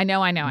know. We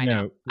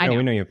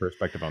know your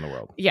perspective on the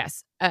world.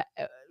 Yes.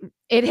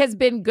 It has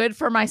been good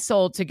for my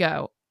soul to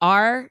go.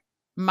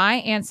 My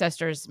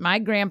ancestors, my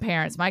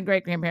grandparents, my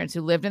great-grandparents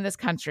who lived in this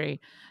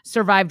country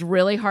survived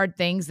really hard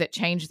things that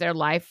changed their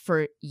life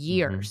for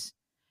years.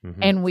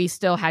 Mm-hmm. And we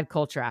still had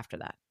culture after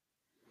that.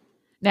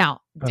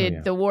 Now,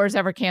 did the wars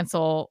ever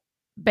cancel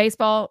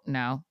baseball?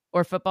 No.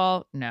 Or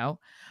football? No.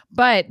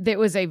 But there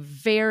was a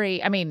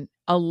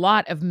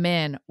lot of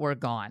men were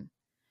gone.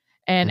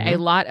 And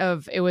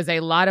it was a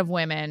lot of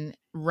women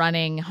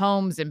running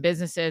homes and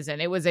businesses.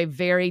 And it was a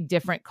very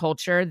different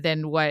culture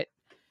than what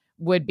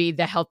would be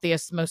the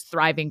healthiest, most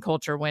thriving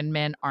culture when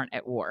men aren't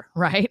at war.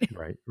 Right.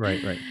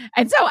 Right.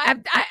 And so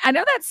I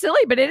know that's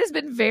silly, but it has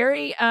been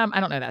very, I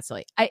don't know that's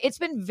silly. It's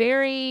been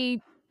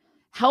very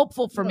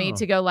helpful for me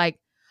to go like,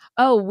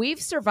 oh, we've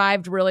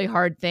survived really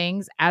hard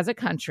things as a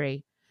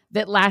country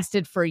that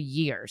lasted for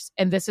years.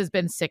 And this has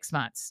been 6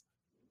 months.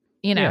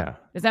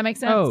 Does that make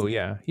sense? Oh,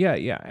 yeah.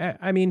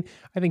 I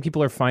think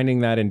people are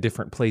finding that in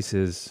different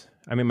places.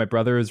 My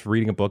brother was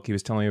reading a book he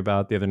was telling me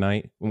about the other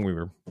night when we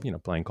were,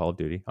 playing Call of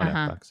Duty on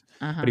Xbox.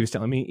 But he was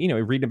telling me,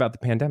 reading about the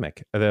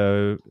pandemic,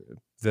 a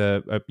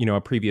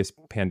previous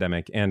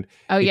pandemic. And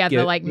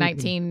the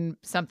 19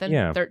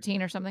 something,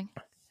 13 or something.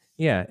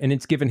 Yeah. And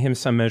it's given him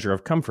some measure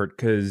of comfort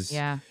because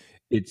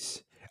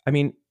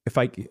if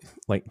I can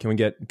we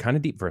get kind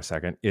of deep for a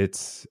second?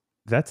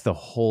 That's the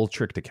whole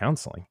trick to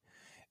counseling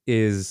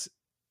is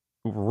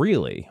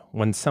really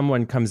when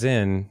someone comes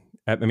in,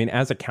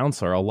 as a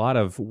counselor, a lot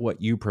of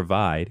what you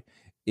provide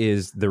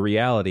is the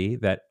reality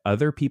that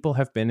other people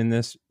have been in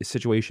this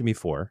situation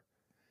before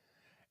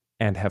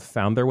and have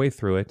found their way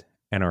through it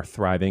and are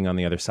thriving on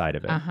the other side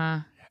of it.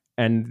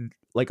 And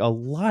like a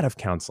lot of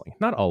counseling,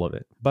 not all of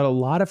it, but a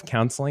lot of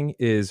counseling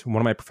is, one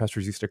of my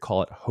professors used to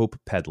call it hope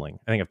peddling.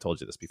 I think I've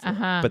told you this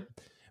before,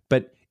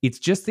 but it's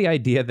just the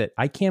idea that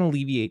I can't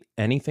alleviate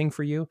anything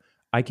for you.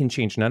 I can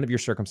change none of your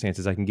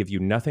circumstances. I can give you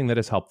nothing that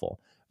is helpful,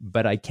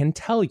 but I can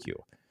tell you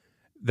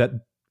that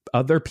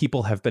other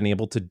people have been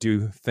able to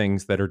do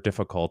things that are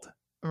difficult,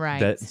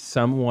 that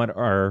somewhat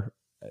are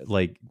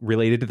like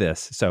related to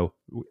this. So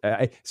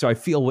I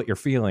feel what you're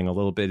feeling a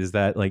little bit is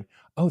that like,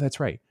 oh, that's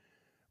right.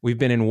 We've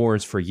been in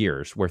wars for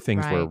years where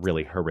things were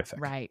really horrific,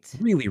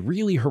 really,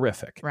 really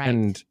horrific.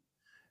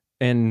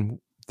 And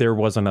there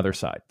was another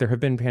side. There have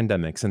been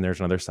pandemics and there's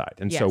another side.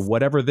 And so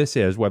whatever this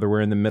is, whether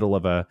we're in the middle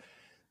of a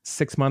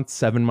 6 month,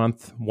 7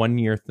 month, 1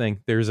 year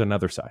thing, there's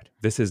another side.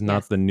 This is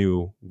not the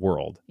new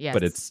world,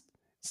 but it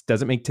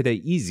doesn't make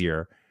today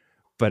easier,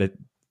 but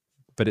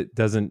it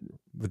doesn't,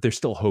 but there's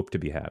still hope to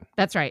be had.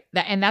 That's right.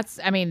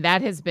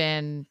 That has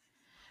been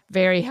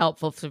very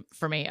helpful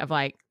for me of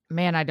like,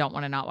 man, I don't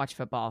want to not watch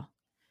football.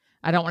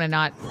 I don't want to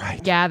not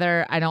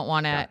gather. I don't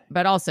want to,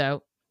 but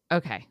also,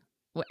 okay,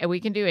 we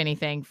can do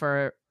anything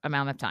for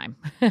amount of time.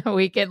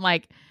 We can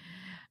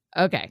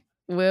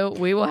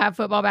we will have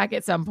football back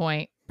at some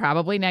point,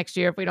 probably next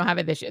year if we don't have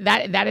it this year.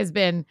 That has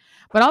been,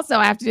 but also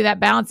I have to do that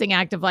balancing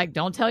act of like,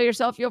 don't tell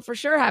yourself you'll for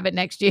sure have it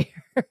next year.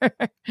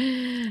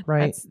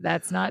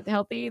 That's not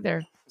healthy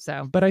either.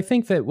 So, but I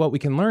think that what we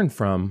can learn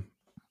from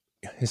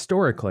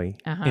historically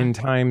in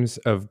times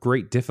of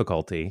great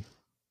difficulty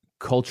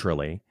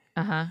culturally,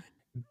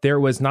 there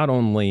was not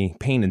only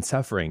pain and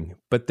suffering,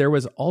 but there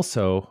was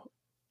also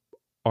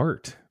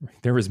art.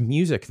 There was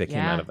music that came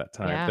out of that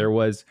time. Yeah. There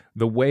was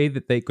the way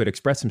that they could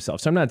express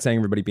themselves. So I'm not saying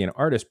everybody be an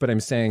artist, but I'm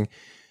saying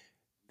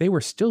they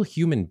were still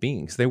human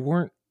beings. They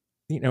weren't,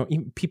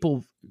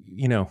 people,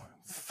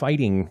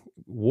 fighting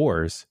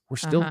wars were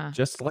still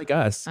just like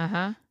us,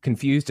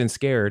 confused and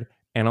scared,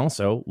 and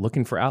also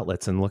looking for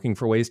outlets and looking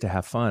for ways to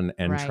have fun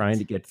and trying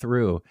to get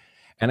through.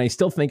 And I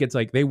still think it's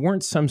like they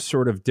weren't some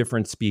sort of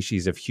different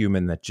species of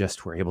human that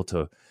just were able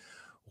to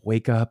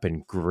wake up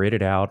and grit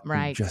it out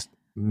and just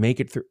make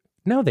it through.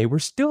 No, they were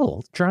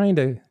still trying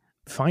to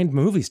find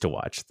movies to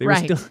watch. They were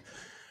still,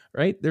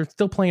 they're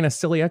still playing a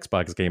silly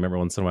Xbox game every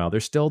once in a while. They're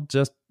still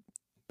just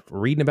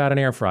reading about an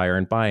air fryer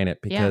and buying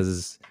it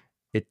because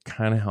it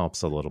kind of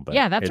helps a little bit.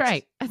 Yeah, that's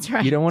right. That's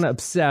right. You don't want to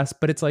obsess,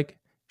 but it's like,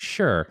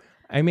 Sure,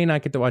 I may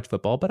not get to watch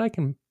football, but I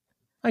can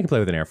play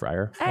with an air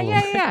fryer.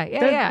 Yeah.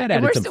 And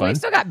added some fun. we've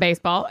still got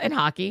baseball and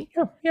hockey.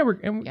 Yeah,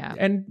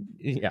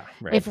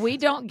 right. If we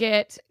don't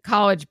get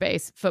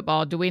college-based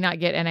football, do we not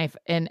get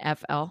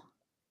NFL?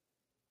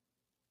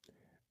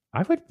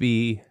 I would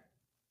be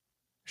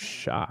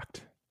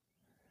shocked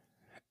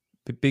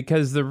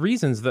because the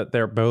reasons that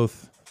they're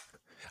both,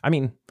 I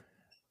mean,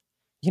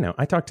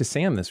 I talked to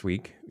Sam this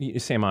week,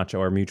 Sam Acho,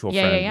 our mutual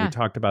friend. Yeah. We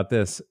talked about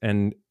this.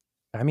 And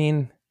I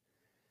mean,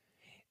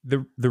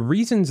 the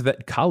reasons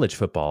that college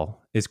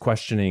football is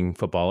questioning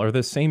football are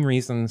the same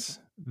reasons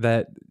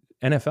that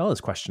NFL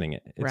is questioning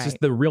it. It's just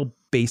the real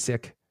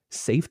basic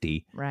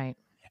safety. Right.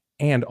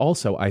 And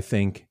also, I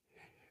think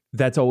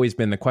that's always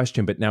been the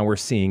question, but now we're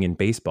seeing in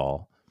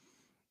baseball,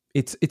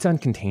 it's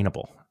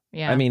uncontainable.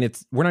 Yeah. I mean,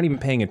 we're not even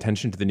paying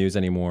attention to the news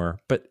anymore,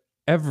 but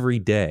every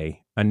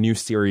day a new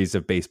series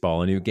of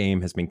baseball, a new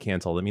game has been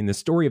canceled. I mean, the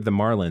story of the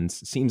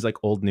Marlins seems like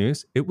old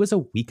news. It was a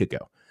week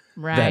ago.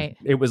 Right.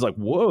 It was like,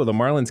 whoa, the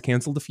Marlins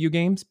canceled a few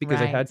games because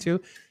they had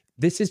to.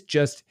 This is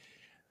just,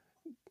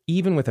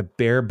 even with a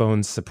bare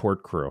bones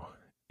support crew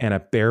and a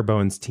bare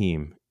bones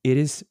team, it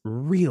is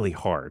really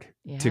hard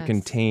to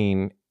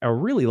contain a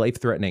really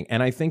life-threatening.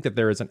 And I think that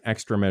there is an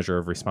extra measure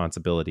of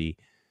responsibility.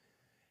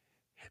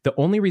 The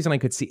only reason I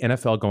could see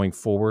NFL going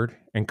forward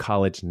and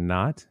college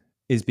not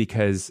is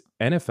because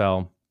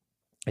NFL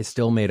is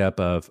still made up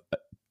of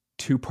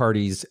two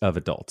parties of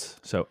adults.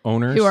 So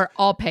owners who are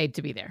all paid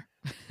to be there.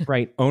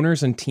 Right.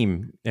 Owners and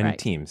teams,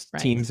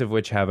 teams of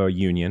which have a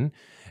union.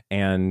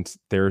 And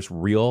there's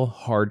real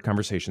hard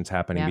conversations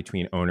happening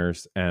between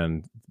owners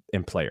and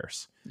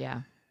players.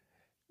 Yeah.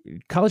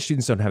 College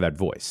students don't have that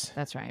voice.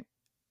 That's right.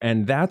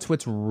 And that's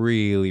what's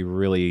really,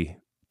 really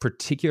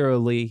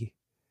particularly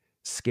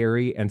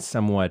scary and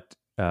somewhat,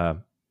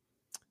 I'll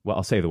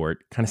say the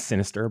word, kind of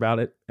sinister about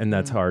it. And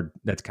that's hard.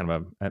 That's kind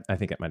of I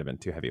think it might have been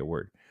too heavy a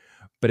word.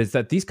 But it's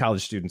that these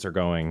college students are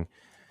going,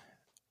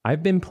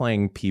 I've been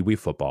playing Pee Wee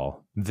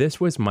football. This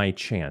was my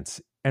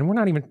chance. And we're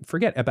not even,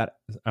 forget about,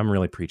 I'm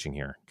really preaching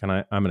here.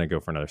 I'm going to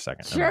go for another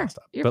second. Sure.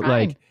 You're but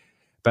fine.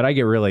 But I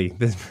get really,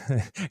 this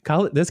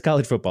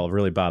college football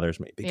really bothers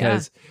me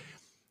because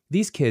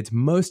these kids,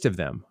 most of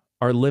them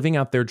are living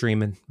out their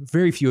dream, and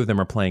very few of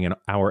them are playing in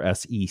our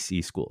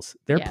SEC schools.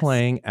 They're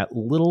playing at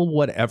little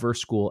whatever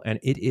school, and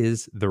it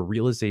is the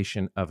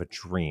realization of a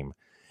dream.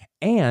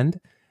 And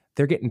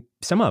they're getting,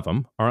 some of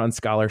them are on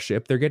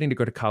scholarship. They're getting to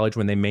go to college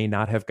when they may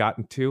not have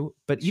gotten to.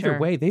 But either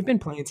way, they've been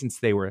playing since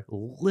they were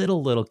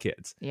little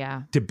kids.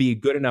 Yeah. To be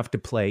good enough to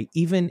play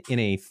even in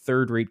a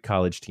third-rate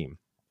college team.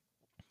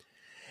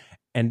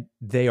 And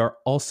they are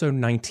also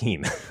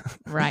 19.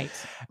 Right.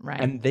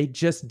 And they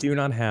just do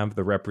not have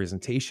the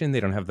representation.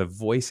 They don't have the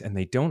voice, and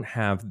they don't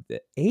have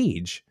the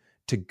age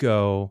to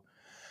go,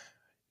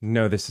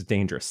 no, this is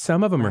dangerous.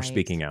 Some of them are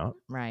speaking out.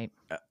 Right.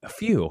 A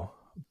few,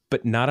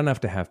 but not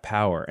enough to have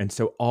power. And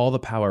so all the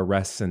power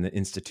rests in the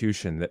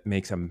institution that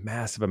makes a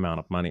massive amount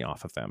of money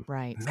off of them.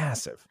 Right.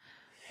 Massive.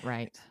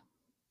 Right.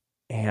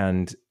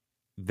 And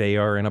they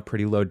are in a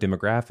pretty low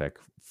demographic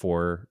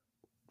for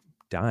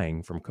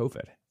dying from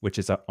COVID, which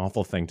is an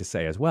awful thing to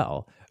say as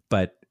well.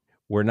 But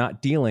we're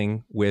not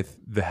dealing with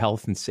the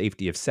health and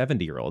safety of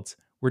 70-year-olds.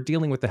 We're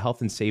dealing with the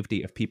health and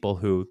safety of people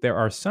who, there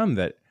are some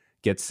that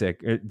get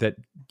sick, that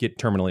get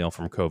terminally ill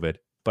from COVID,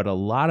 but a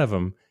lot of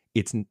them,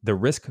 the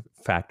risk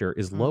factor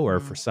is lower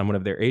for someone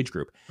of their age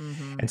group.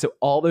 And so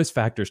all those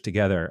factors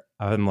together,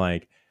 I'm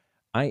like,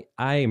 it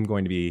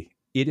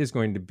is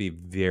going to be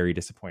very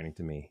disappointing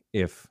to me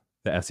if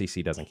the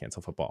SEC doesn't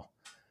cancel football.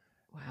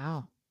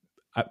 Wow.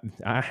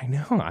 I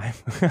know. I'm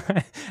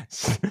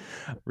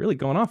really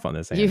going off on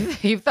this.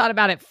 You've thought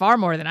about it far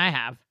more than I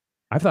have.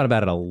 I've thought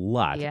about it a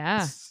lot.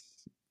 Yeah.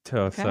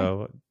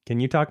 So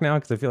can you talk now?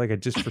 Because I feel like I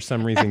just for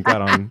some reason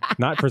got on,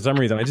 not for some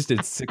reason, I just did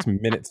a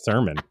 6-minute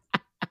sermon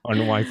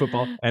on why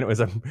football, and it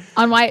was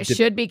on why it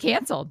should be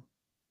canceled.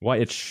 Why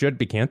it should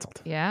be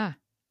canceled. Yeah.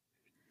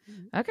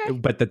 Okay.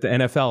 But that the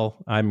NFL,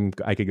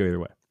 I could go either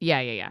way.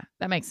 Yeah.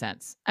 That makes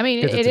sense. I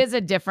mean, it is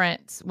a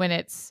difference when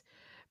it's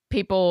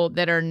people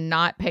that are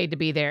not paid to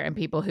be there and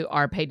people who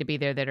are paid to be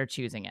there that are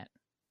choosing it.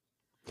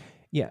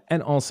 Yeah,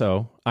 and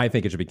also I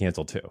think it should be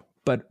canceled too.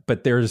 But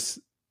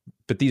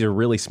these are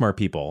really smart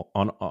people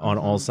on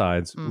all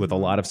sides with a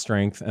lot of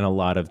strength and a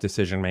lot of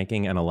decision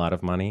making and a lot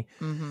of money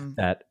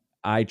that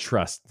I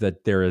trust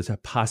that there is a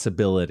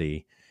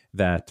possibility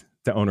that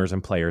the owners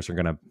and players are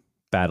going to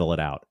battle it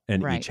out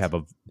and each have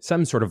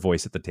some sort of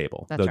voice at the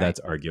table, that's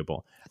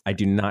arguable. I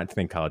do not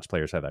think college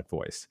players have that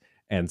voice.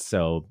 And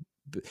so,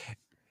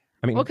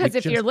 I mean, because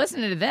if you're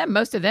listening to them,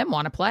 most of them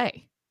want to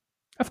play.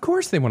 Of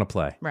course they want to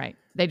play. Right.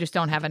 They just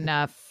don't have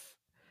enough.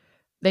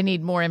 They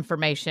need more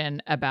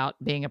information about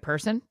being a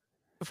person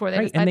before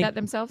they decide that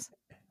themselves.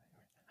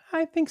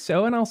 I think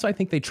so. And also I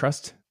think they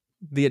trust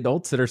the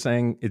adults that are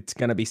saying it's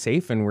going to be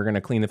safe and we're going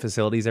to clean the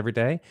facilities every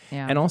day.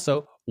 Yeah. And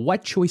also,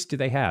 what choice do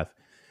they have?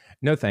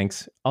 No,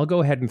 thanks. I'll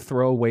go ahead and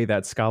throw away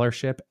that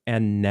scholarship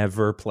and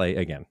never play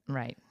again.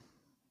 Right.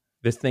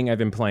 This thing I've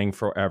been playing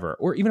forever.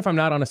 Or even if I'm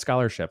not on a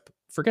scholarship,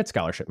 forget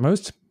scholarship.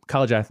 Most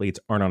college athletes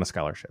aren't on a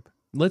scholarship.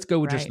 Let's go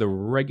with just Right. the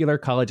regular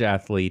college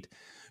athlete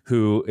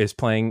who is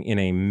playing in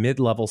a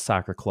mid-level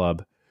soccer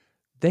club.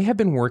 They have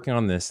been working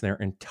on this their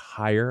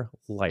entire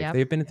life. Yep.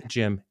 They've been at the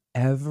gym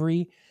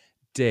every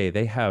day.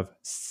 They have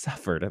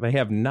suffered. They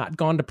have not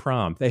gone to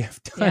prom. They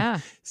have done Yeah.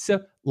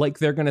 so. Like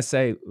they're going to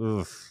say,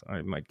 "Ugh,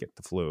 I might get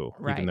the flu,"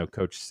 Right. even though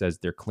coach says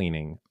they're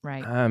cleaning.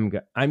 Right. I'm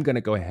going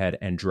to go ahead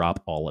and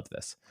drop all of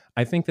this.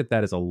 I think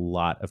that is a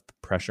lot of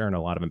pressure and a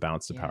lot of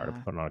imbalance of power to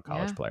Yeah. put on a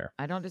college Yeah. player.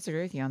 I don't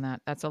disagree with you on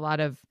that. That's a lot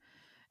of.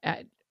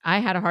 I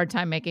had a hard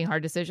time making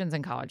hard decisions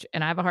in college,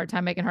 and I have a hard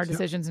time making hard Yeah.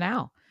 decisions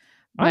now.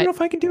 I don't But know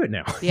if I can do it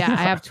now. yeah,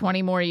 I have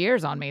 20 more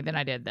years on me than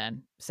I did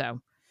then.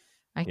 So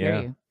I hear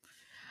Yeah. you.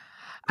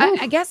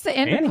 Oof, I guess the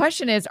end of the Annie.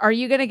 question is, are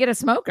you going to get a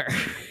smoker?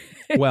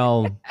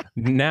 Well,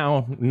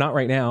 now, not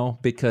right now,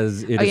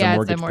 because it Oh is yeah, a it's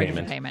mortgage a mortgage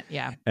payment. payment.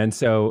 Yeah. And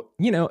so,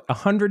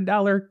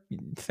 $100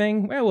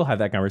 thing, well, we'll have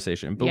that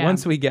conversation. But Yeah.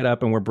 once we get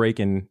up and we're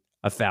breaking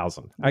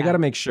 1,000, I Yeah. got to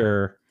make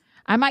sure.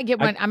 I might get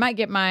one. I might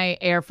get my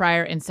air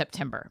fryer in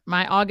September.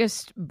 My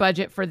August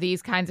budget for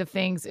these kinds of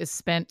things is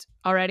spent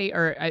already,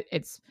 or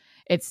it's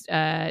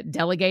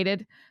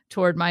delegated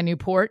toward my new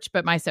porch.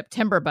 But my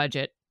September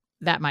budget,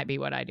 that might be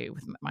what I do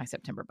with my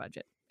September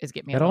budget, is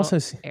get me a It little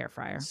also air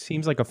fryer.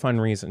 seems like a fun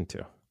reason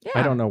to. Yeah,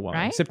 I don't know why.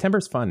 right?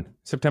 September's fun.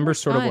 September's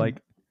sort of fun.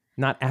 like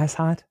not as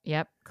hot,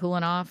 Yep,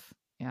 cooling off.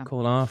 Yeah,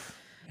 cooling off.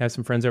 Have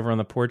some friends over on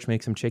the porch,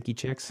 make some chicky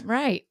chicks.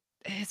 right.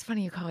 It's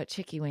funny you call it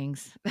chicky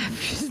wings. I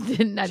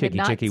did not Chicky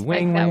expect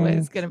wing that wings.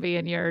 was going to be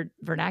in your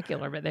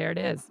vernacular, but there it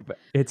is. But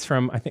it's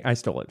from, I think I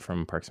stole it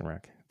from Parks and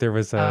Rec. There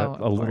was Oh, a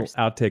of little course.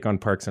 outtake on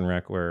Parks and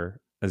Rec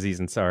where Aziz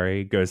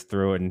Ansari goes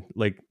through and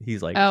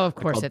he's like, Oh, of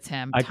I course called- it's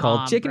him. I called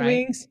Tom, chicken right?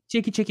 wings,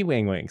 chicky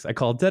wings. I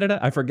called da-da-da.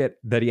 I forget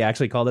that he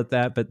actually called it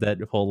that, but that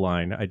whole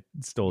line, I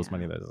stole as Yeah.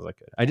 many of those as I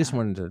could. I just Yeah.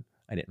 wanted to,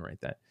 I didn't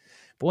write that.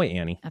 Boy,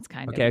 Annie. That's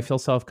kind Okay, I of. feel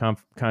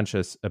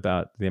self-conscious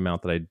about the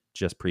amount that I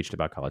just preached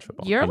about college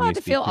football. You're Can you allowed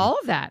to speak feel all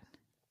of that.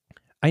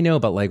 I know,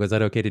 but was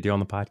that okay to do on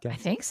the I podcast?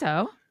 think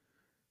so.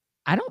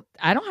 I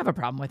don't have a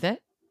problem with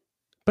it.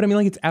 But I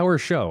mean, it's our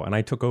show, and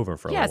I took over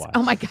for a Yes. little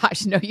while. Oh my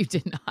gosh. No, you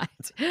did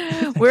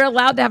not. We're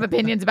allowed to have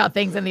opinions about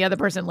things and the other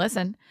person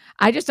listen.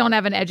 I just don't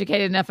have an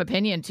educated enough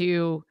opinion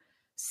to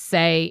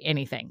say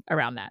anything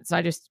around that. So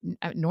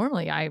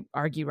normally I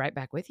argue right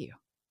back with you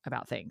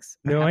about things.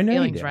 No, have I know you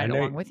feelings do. right I know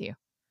along you- with you.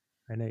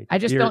 I know. I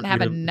just don't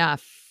have you're-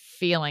 enough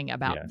feeling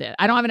about Yeah. this.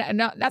 I don't have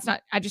no. That's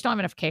not. I just don't have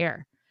enough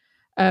care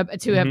to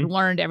have Mhm.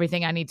 learned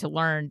everything I need to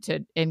learn to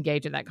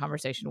engage in that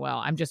conversation well.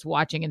 I'm just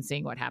watching and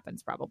seeing what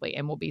happens probably,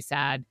 and we'll be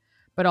sad.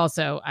 But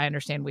also, I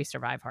understand we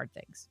survive hard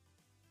things.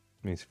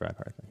 Me survive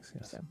hard things.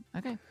 Yes. So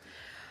okay,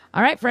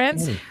 all right,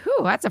 friends. Annie. Whew,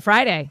 that's a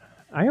Friday.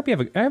 I hope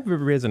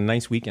everybody has a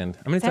nice weekend.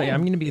 I'm going to tell you, Same.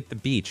 I'm going to be at the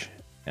beach,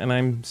 and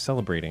I'm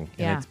celebrating.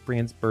 Yeah. And it's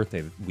Brian's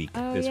birthday week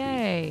Oh this week.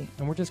 yay!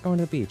 And we're just going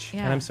to the beach.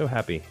 Yeah. And I'm so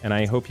happy. And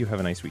I hope you have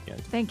a nice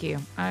weekend. Thank you.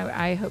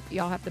 I hope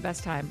y'all have the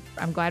best time.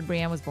 I'm glad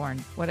Brienne was born.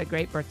 What a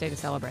great birthday to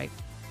celebrate.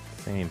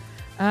 Same.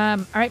 All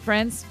right,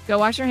 friends, go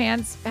wash your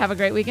hands. Have a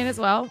great weekend as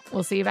well.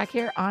 We'll see you back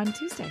here on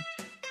Tuesday.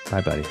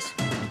 Bye, buddies.